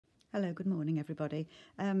Hello, good morning, everybody.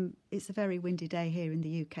 It's a very windy day here in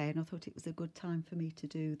the UK, and I thought it was a good time for me to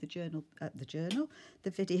do the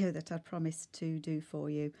video that I promised to do for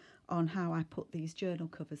you on how I put these journal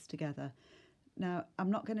covers together. Now, I'm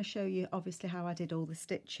not going to show you obviously how I did all the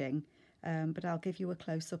stitching, but I'll give you a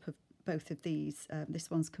close-up of both of these. This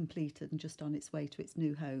one's completed and just on its way to its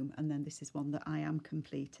new home, and then this is one that I am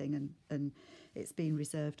completing and it's been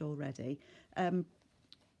reserved already.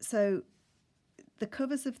 So the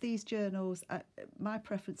covers of these journals, my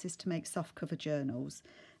preference is to make soft cover journals,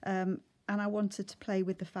 and I wanted to play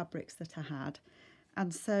with the fabrics that I had,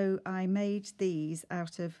 and so I made these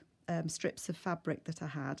out of strips of fabric that I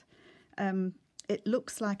had. It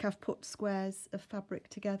looks like I've put squares of fabric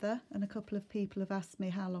together, and a couple of people have asked me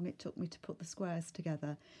how long it took me to put the squares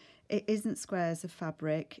together. It isn't squares of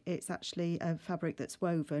fabric, it's actually a fabric that's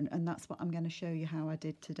woven, and that's what I'm going to show you how I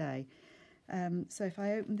did today. So if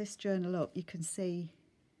I open this journal up, you can see,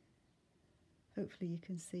 hopefully you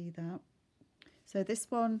can see that. So this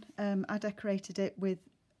one, I decorated it with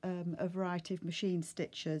a variety of machine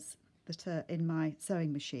stitches that are in my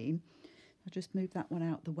sewing machine. I'll just move that one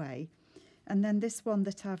out the way. And then this one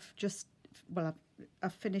that I've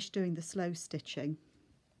finished doing the slow stitching.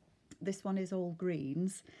 This one is all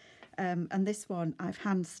greens, and this one I've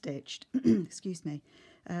hand stitched, excuse me.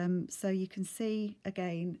 So you can see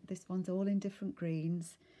again, this one's all in different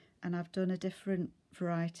greens, and I've done a different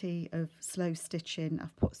variety of slow stitching.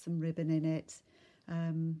 I've put some ribbon in it.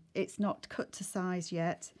 It's not cut to size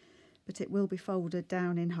yet, but it will be folded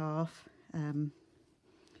down in half.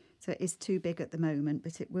 So it is too big at the moment,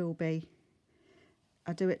 but it will be.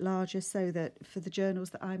 I do it larger so that for the journals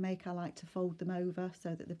that I make, I like to fold them over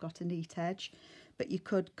so that they've got a neat edge, but you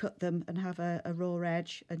could cut them and have a raw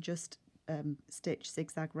edge and just stitch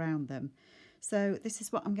zigzag round them. So this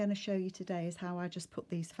is what I'm going to show you today, is how I just put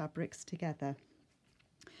these fabrics together.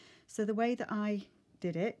 So the way that I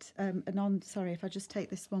did it, sorry, if I just take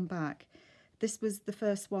this one back, this was the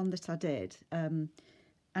first one that I did, and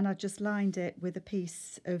I just lined it with a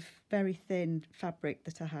piece of very thin fabric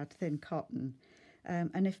that I had, thin cotton.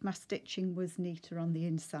 And if my stitching was neater on the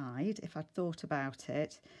inside, if I'd thought about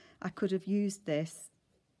it, I could have used this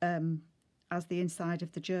as the inside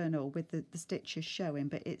of the journal with the stitches showing,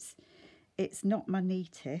 but it's not my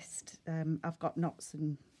neatest. I've got knots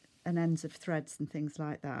and ends of threads and things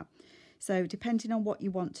like that. So depending on what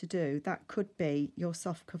you want to do, that could be your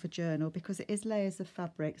soft cover journal, because it is layers of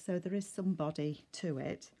fabric, so there is some body to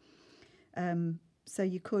it. So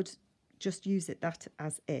you could just use it that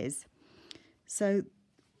as is. So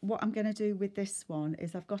what I'm going to do with this one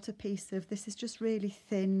is I've got a piece of, this is just really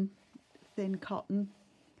thin cotton,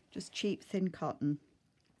 just cheap thin cotton,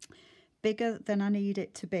 bigger than I need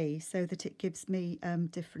it to be so that it gives me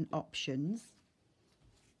different options.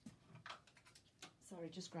 Sorry,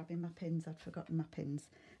 just grabbing my pins, I'd forgotten my pins.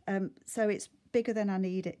 So it's bigger than I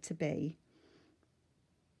need it to be.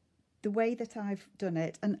 The way that I've done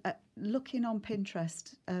it, and looking on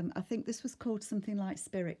Pinterest, I think this was called something like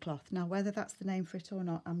spirit cloth. Now, whether that's the name for it or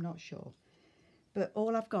not, I'm not sure. But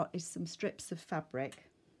all I've got is some strips of fabric.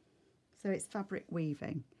 So it's fabric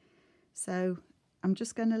weaving. So I'm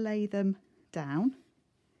just going to lay them down.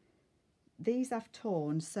 These I've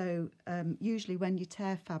torn, so usually when you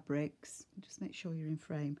tear fabrics, just make sure you're in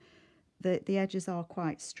frame, the edges are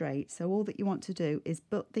quite straight. So all that you want to do is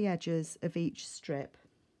butt the edges of each strip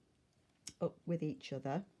up with each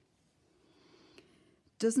other.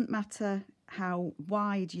 Doesn't matter how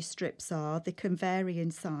wide your strips are, they can vary in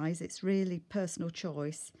size. It's really personal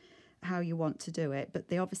choice how you want to do it, but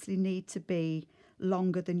they obviously need to be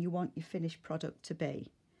longer than you want your finished product to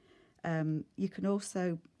be. You can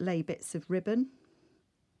also lay bits of ribbon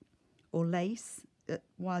or lace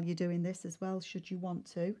while you're doing this as well, should you want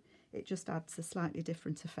to. It just adds a slightly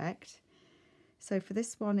different effect. So for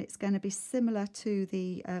this one, it's going to be similar to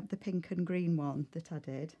the pink and green one that I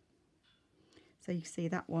did. So you see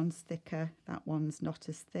that one's thicker, that one's not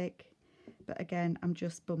as thick. But again, I'm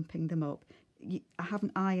just bumping them up. I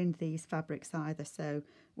haven't ironed these fabrics either, so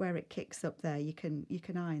where it kicks up there, you can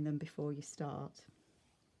iron them before you start.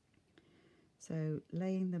 So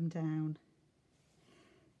laying them down.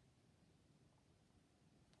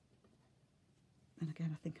 And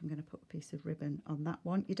again, I think I'm going to put a piece of ribbon on that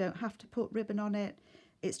one. You don't have to put ribbon on it.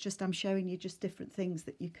 It's just I'm showing you just different things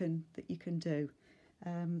that you can do.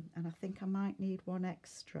 And I think I might need one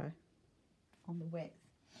extra on the width.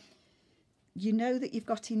 You know that you've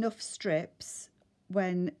got enough strips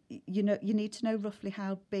when you need to know roughly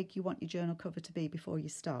how big you want your journal cover to be before you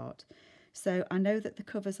start. So I know that the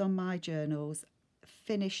covers on my journals,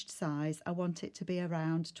 finished size, I want it to be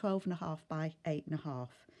around 12.5 by 8.5.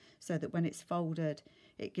 So that when it's folded,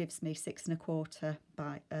 it gives me 6¼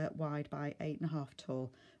 by wide by 8½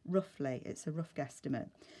 tall. Roughly, it's a rough guesstimate.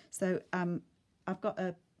 So I've got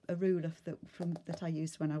a ruler that I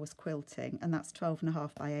used when I was quilting, and that's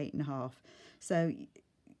 12½ by 8½. So,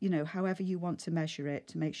 you know, however you want to measure it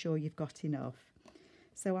to make sure you've got enough.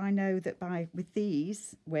 So I know that with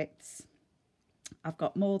these widths, I've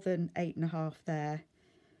got more than 8½ there.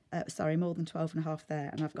 Sorry, more than 12½ there,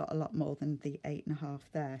 and I've got a lot more than the 8½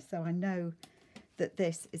 there. So I know that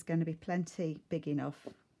this is going to be plenty big enough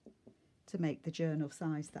to make the journal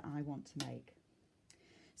size that I want to make.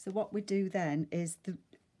 So what we do then is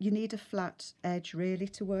you need a flat edge really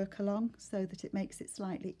to work along so that it makes it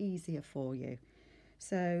slightly easier for you.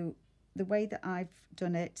 So the way that I've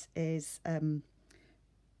done it is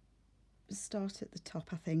start at the top,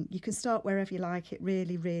 I think. You can start wherever you like, it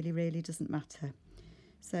really, really, really doesn't matter.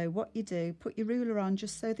 So what you do, put your ruler on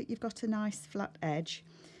just so that you've got a nice flat edge,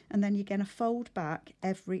 and then you're going to fold back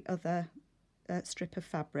every other strip of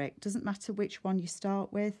fabric. Doesn't matter which one you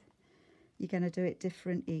start with, you're going to do it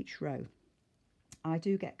different each row. I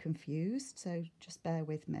do get confused, so just bear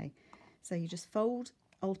with me. So you just fold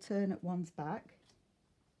alternate ones back,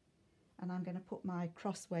 and I'm going to put my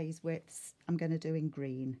crossways widths, I'm going to do in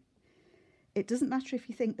green. It doesn't matter if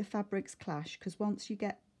you think the fabrics clash, because once you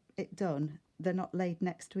get it done, they're not laid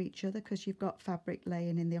next to each other because you've got fabric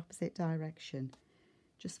laying in the opposite direction.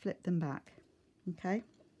 Just flip them back, okay?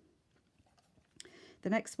 The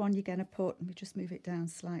next one you're going to put, let me just move it down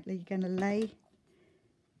slightly, you're going to lay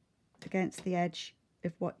against the edge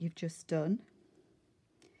of what you've just done.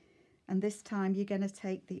 And this time you're going to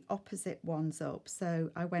take the opposite ones up.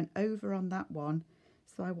 So I went over on that one,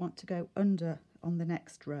 so I want to go under on the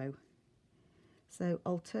next row. So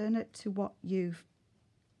alternate to what you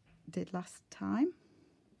did last time.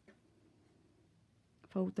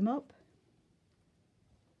 Fold them up.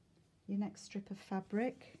 Your next strip of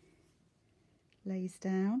fabric lays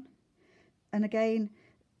down. And again,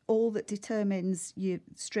 all that determines your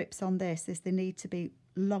strips on this is they need to be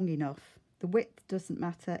long enough. The width doesn't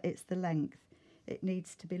matter, it's the length. It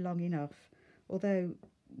needs to be long enough. Although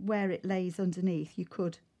where it lays underneath, you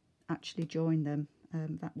could actually join them.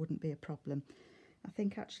 That wouldn't be a problem. I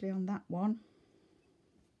think actually on that one,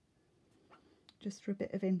 just for a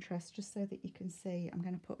bit of interest, just so that you can see, I'm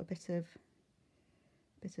going to put a bit of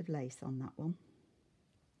lace on that one.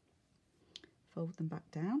 Fold them back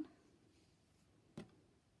down.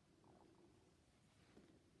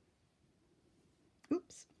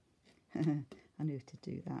 Oops, I knew to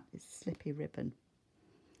do that. It's slippy ribbon.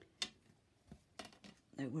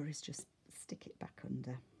 No worries, just stick it back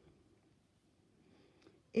under.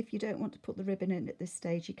 If you don't want to put the ribbon in at this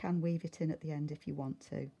stage, you can weave it in at the end if you want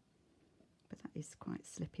to. But that is quite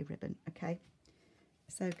slippy ribbon, okay?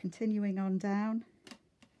 So continuing on down,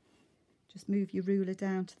 just move your ruler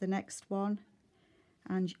down to the next one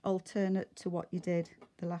and alternate to what you did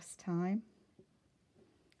the last time.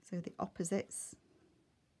 So the opposites.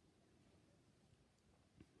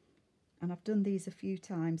 And I've done these a few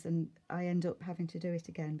times and I end up having to do it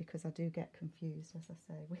again because I do get confused, as I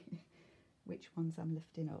say, which ones I'm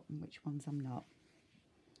lifting up and which ones I'm not.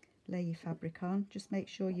 Lay your fabric on, just make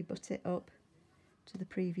sure you butt it up to the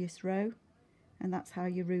previous row, and that's how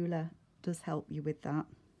your ruler does help you with that.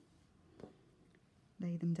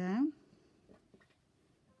 Lay them down.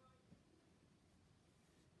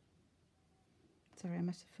 Sorry, I'm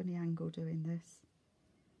at a funny angle doing this.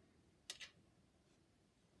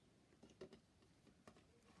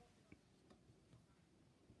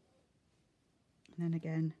 And then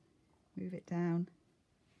again, move it down,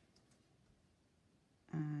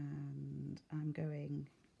 and I'm going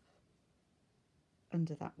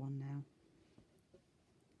under that one now.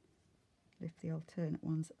 Lift the alternate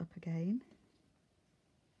ones up again.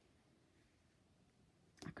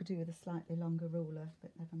 I could do with a slightly longer ruler,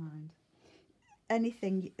 but never mind.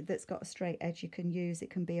 Anything that's got a straight edge you can use. It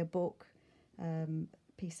can be a book,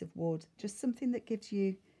 piece of wood, just something that gives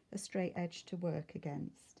you a straight edge to work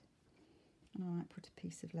against. And I might put a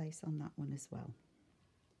piece of lace on that one as well.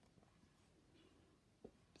 So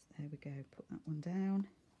there we go, put that one down,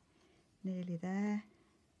 nearly there.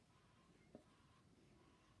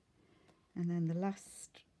 And then the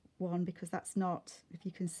last one, because that's not, if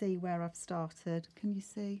you can see where I've started, can you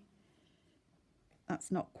see?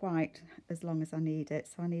 That's not quite as long as I need it,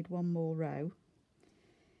 so I need one more row.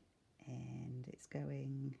 And it's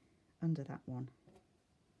going under that one.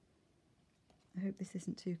 I hope this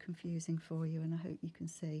isn't too confusing for you, and I hope you can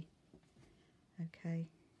see. Okay.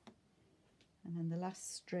 And then the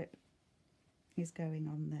last strip is going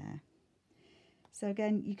on there. So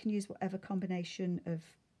again, you can use whatever combination of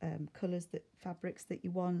colours, fabrics that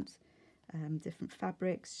you want. different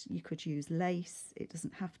fabrics. You could use lace, it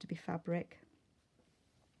doesn't have to be fabric.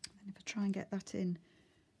 And if I try and get that in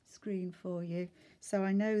screen for you, so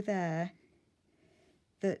I know there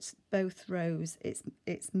that both rows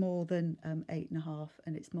it's more than 8.5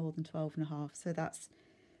 and it's more than 12.5, so that's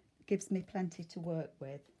gives me plenty to work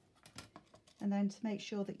with. And then to make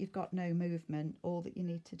sure that you've got no movement, all that you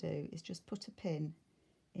need to do is just put a pin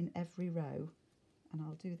in every row, and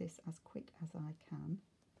I'll do this as quick as I can.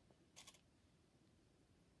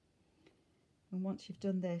 And once you've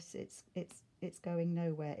done this, it's going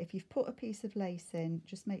nowhere. If you've put a piece of lace in,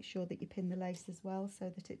 just make sure that you pin the lace as well so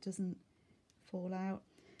that it doesn't fall out.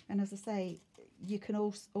 And as I say, you can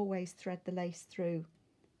always thread the lace through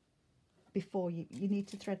before you need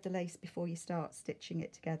to thread the lace before you start stitching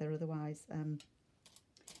it together, otherwise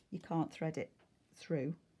you can't thread it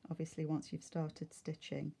through, obviously, once you've started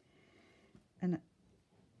stitching. And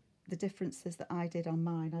the differences that I did on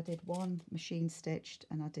mine, I did one machine stitched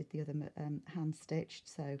and I did the other hand stitched.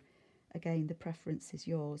 So again, the preference is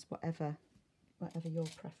yours, whatever your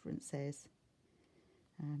preference is.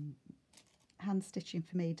 Hand stitching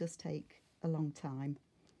for me does take a long time.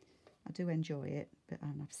 I do enjoy it, but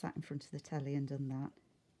I've sat in front of the telly and done that.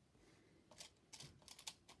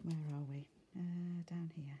 Where are we?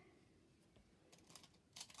 Down here.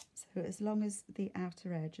 So as long as the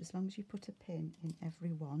outer edge, as long as you put a pin in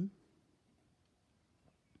every one,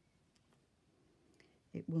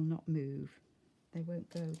 it will not move. They won't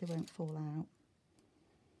go, they won't fall out.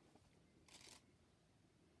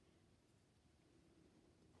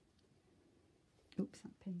 Oops,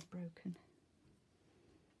 that pin's broken.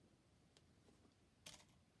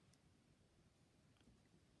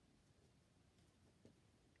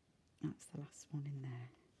 That's the last one in there.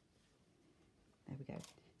 There we go.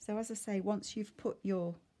 So as I say, once you've put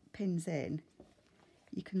your pins in,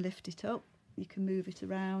 you can lift it up, you can move it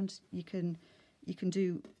around, you can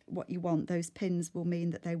do what you want. Those pins will mean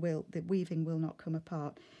that the weaving will not come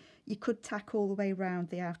apart. You could tack all the way around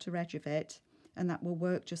the outer edge of it, and that will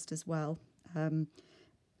work just as well. And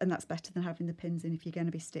that's better than having the pins in if you're going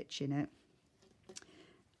to be stitching it.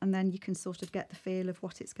 And then you can sort of get the feel of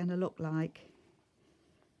what it's going to look like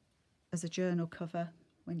as a journal cover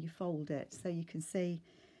when you fold it, so you can see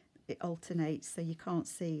it alternates, so you can't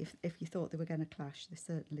see if you thought they were going to clash. They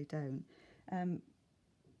certainly don't.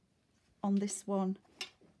 On this one,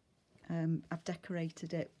 I've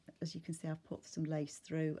decorated it. As you can see, I've put some lace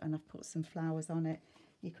through and I've put some flowers on it.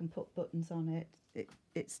 You can put buttons on it.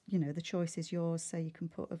 It's, you know, the choice is yours, so you can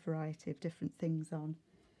put a variety of different things on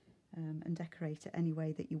and decorate it any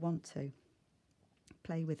way that you want to.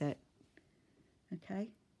 Play with it. Okay,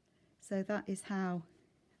 so that is how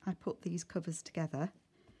I put these covers together.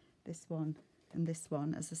 This one and this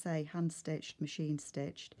one, as I say, hand stitched, machine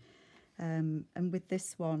stitched. And with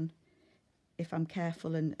this one, if I'm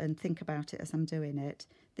careful and think about it as I'm doing it,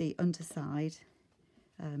 the underside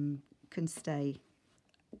can stay.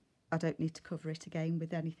 I don't need to cover it again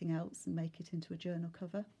with anything else and make it into a journal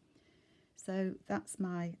cover. So that's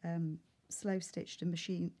my slow stitched and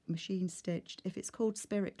machine stitched. If it's called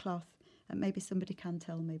spirit cloth, maybe somebody can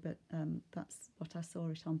tell me, but that's what I saw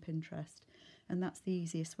it on Pinterest, and that's the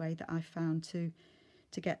easiest way that I've found to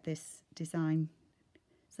get this design.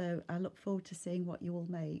 So I look forward to seeing what you all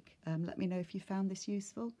make. Let me know if you found this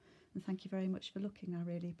useful, and thank you very much for looking. I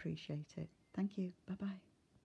really appreciate it. Thank you. Bye bye.